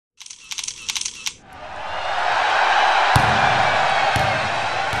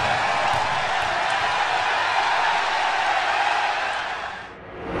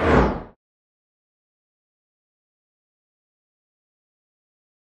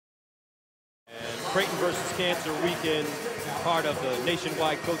Creighton versus Cancer weekend, part of the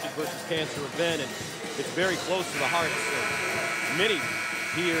nationwide Coaches versus Cancer event, and it's very close to the hearts of many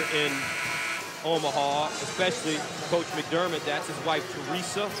here in Omaha, especially Coach McDermott. That's his wife,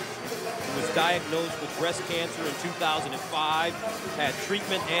 Teresa, who was diagnosed with breast cancer in 2005, had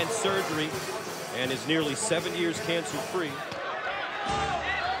treatment and surgery, and is nearly 7 years cancer-free.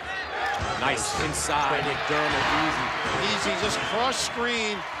 Nice inside, McDermott, easy, just cross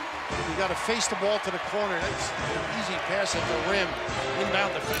screen. You got to face the ball to the corner. That's an easy pass at the rim,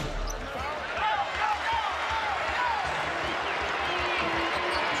 inbound defense.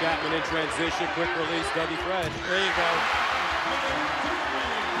 Chapman in transition, quick release, Dougie Fresh. There you go.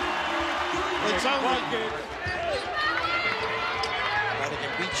 It's only. They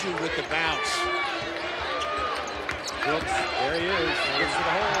can beat you with the bounce. Brooks, there he is, gets to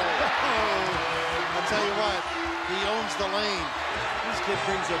the hole. I'll tell you what, he owns the lane. This kid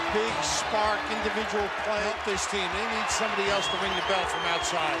brings a big spark, individual play up this team. They need somebody else to ring the bell from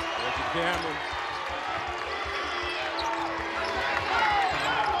outside. Reggie Cameron.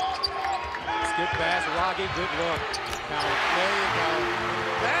 Skip pass, Rocky, good look. There you go.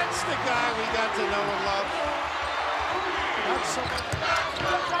 That's the guy we got to know and love. Not so much.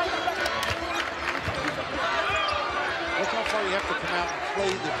 Look how far you have to come out and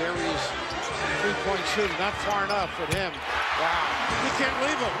play the various three-point shooting. Not far enough with him. Wow. You can't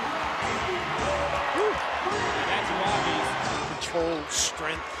leave him. Whew. That's Rockies. Control,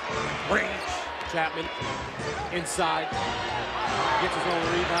 strength, range. Chapman inside. Gets his own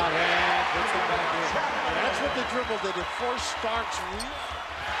rebound and puts it back in. And that's what the dribble did. It forced Stark's reach.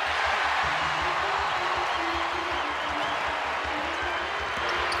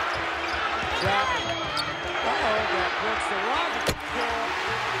 Chapman. That puts the Rockets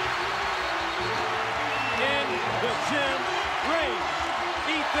in the gym range.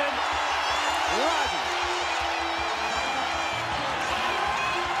 Ethan Rodgers.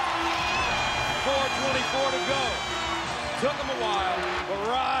 4:24 to go. Took him a while, but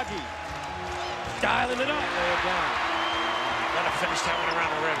Rodgers dialing it up. Lay it down. Gotta finish that one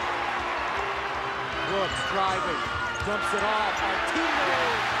around the rim. Brooks driving, dumps it off.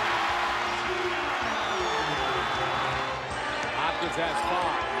 Martinez. Hopkins has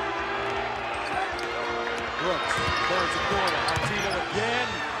 5. Brooks turns the corner. Martino again.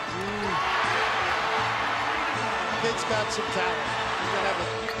 Kid's got some talent. He's gonna have a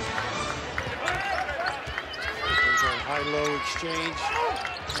high-low exchange.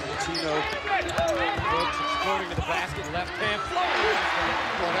 Martino. Brooks exploding to the basket. Left hand floater.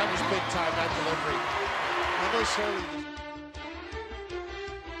 Well, that was big time, that delivery. Not necessarily.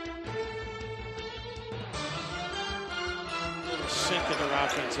 Sink in their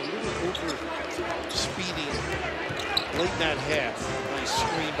offense, a little over speeding late in that half. Nice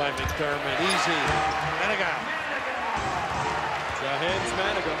screen by McDermott. Easy. Maniga. Jahen's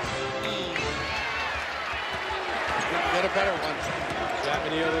Maniga. Get a better one.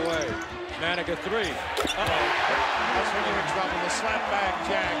 Chapman the other way. Maniga 3. That's when you're in trouble. The slap back,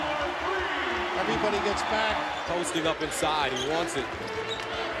 Jack. Everybody gets back. Posting up inside. He wants it.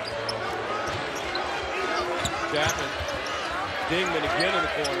 Chapman. Dingman again in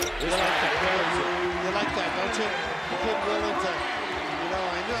the corner. You like that, you like that, don't you? The kid willing to,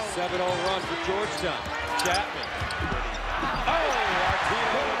 I know. 7-0 run for Georgetown. Chapman. Oh,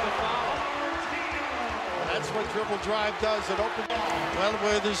 Martino with the foul. That's what dribble drive does. It opens. Well,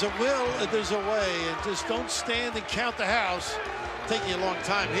 where there's a will, there's a way. And just don't stand and count the house. It'll take you a long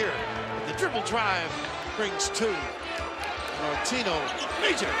time here. The dribble drive brings 2. Martino,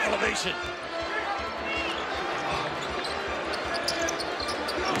 major elevation.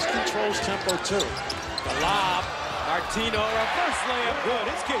 Controls tempo too. The lob. Martino, reverse layup, good.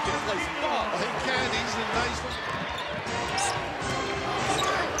 His kid can play some ball. He can. He's a nice one.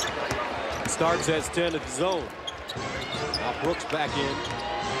 Starks has 10 at the zone. Now Brooks back in.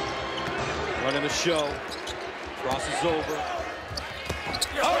 Running the show. Crosses over.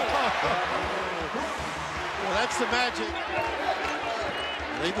 Oh! Well, that's the magic.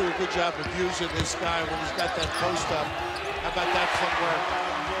 They do a good job of using this guy when he's got that post up. How about that footwork?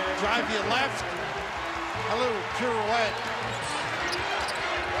 Drive you left, a little pirouette.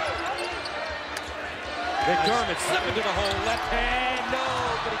 McDermott slipping to the hole, left hand, no,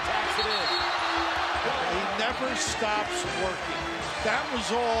 but he taps it in. He never stops working. That was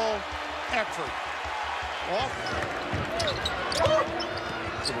all effort. Off.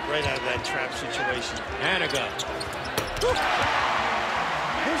 Right out of that trap situation. Maniga.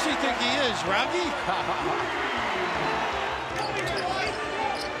 Who's he think he is, Rocky?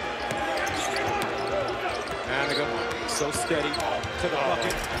 Maniga So steady to the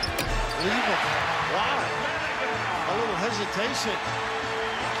bucket. Leave him. Why? A little hesitation.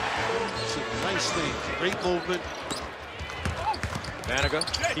 Some nice things. Great movement. Maniga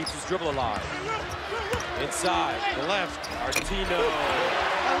keeps his dribble alive. Inside. The left. Artino.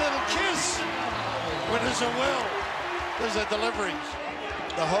 A little kiss. When there's a will, there's a delivery.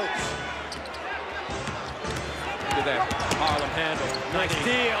 The hopes. Look at that Harlem handle. Nice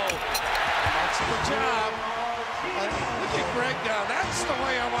deal. That's the job. Look at Greg now. That's the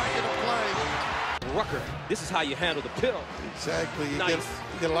way I want you to play. Rucker, this is how you handle the pill. Exactly. You Nice.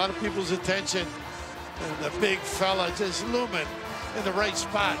 get a lot of people's attention. And the big fella just looming in the right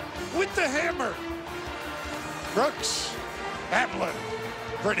spot with the hammer. Brooks, Hamlin,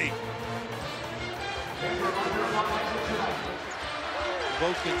 pretty.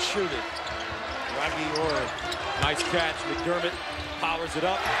 Both can shoot it. Rocky Orr. Nice catch. McDermott powers it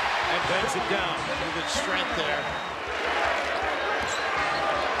up and bangs it down. Good strength there.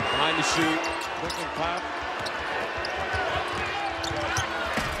 Behind the shoot. Quick and pop.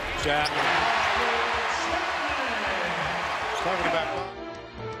 Chapman. Talking about